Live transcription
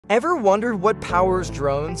Ever wondered what powers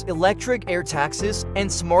drones, electric air taxis,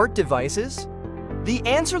 and smart devices? The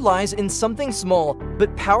answer lies in something small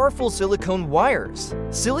but powerful silicone wires.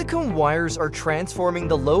 Silicone wires are transforming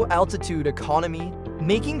the low-altitude economy,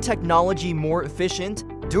 making technology more efficient,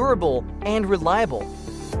 durable, and reliable.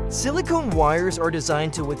 Silicone wires are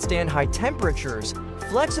designed to withstand high temperatures,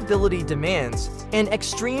 flexibility demands, and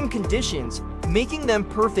extreme conditions, making them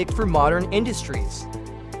perfect for modern industries.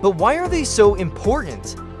 But why are they so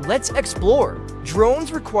important? Let's explore.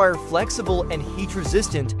 Drones require flexible and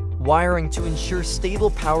heat-resistant wiring to ensure stable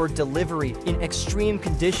power delivery in extreme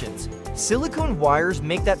conditions. Silicone wires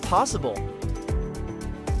make that possible.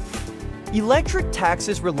 Electric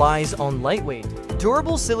taxis relies on lightweight,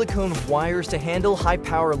 durable silicone wires to handle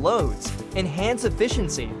high-power loads, enhance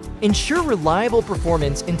efficiency, ensure reliable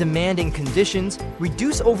performance in demanding conditions,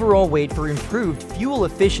 reduce overall weight for improved fuel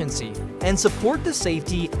efficiency, and support the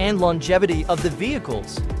safety and longevity of the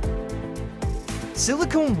vehicles.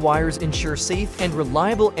 Silicone wires ensure safe and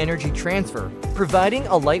reliable energy transfer, providing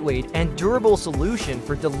a lightweight and durable solution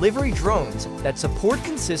for delivery drones that support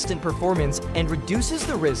consistent performance and reduces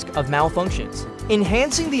the risk of malfunctions,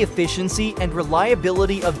 enhancing the efficiency and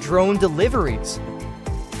reliability of drone deliveries.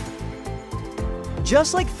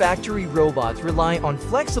 Just like factory robots rely on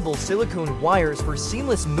flexible silicone wires for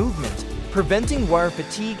seamless movement, preventing wire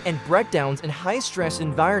fatigue and breakdowns in high-stress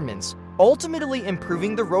environments, ultimately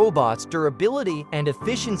improving the robot's durability and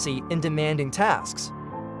efficiency in demanding tasks.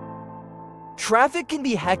 Traffic can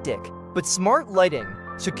be hectic, but smart lighting,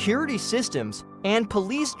 security systems, and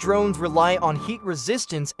police drones rely on heat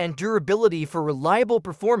resistance and durability for reliable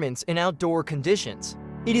performance in outdoor conditions.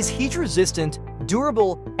 It is heat-resistant,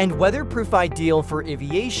 durable, and weatherproof, ideal for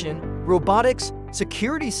aviation, robotics,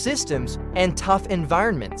 security systems, and tough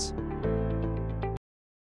environments.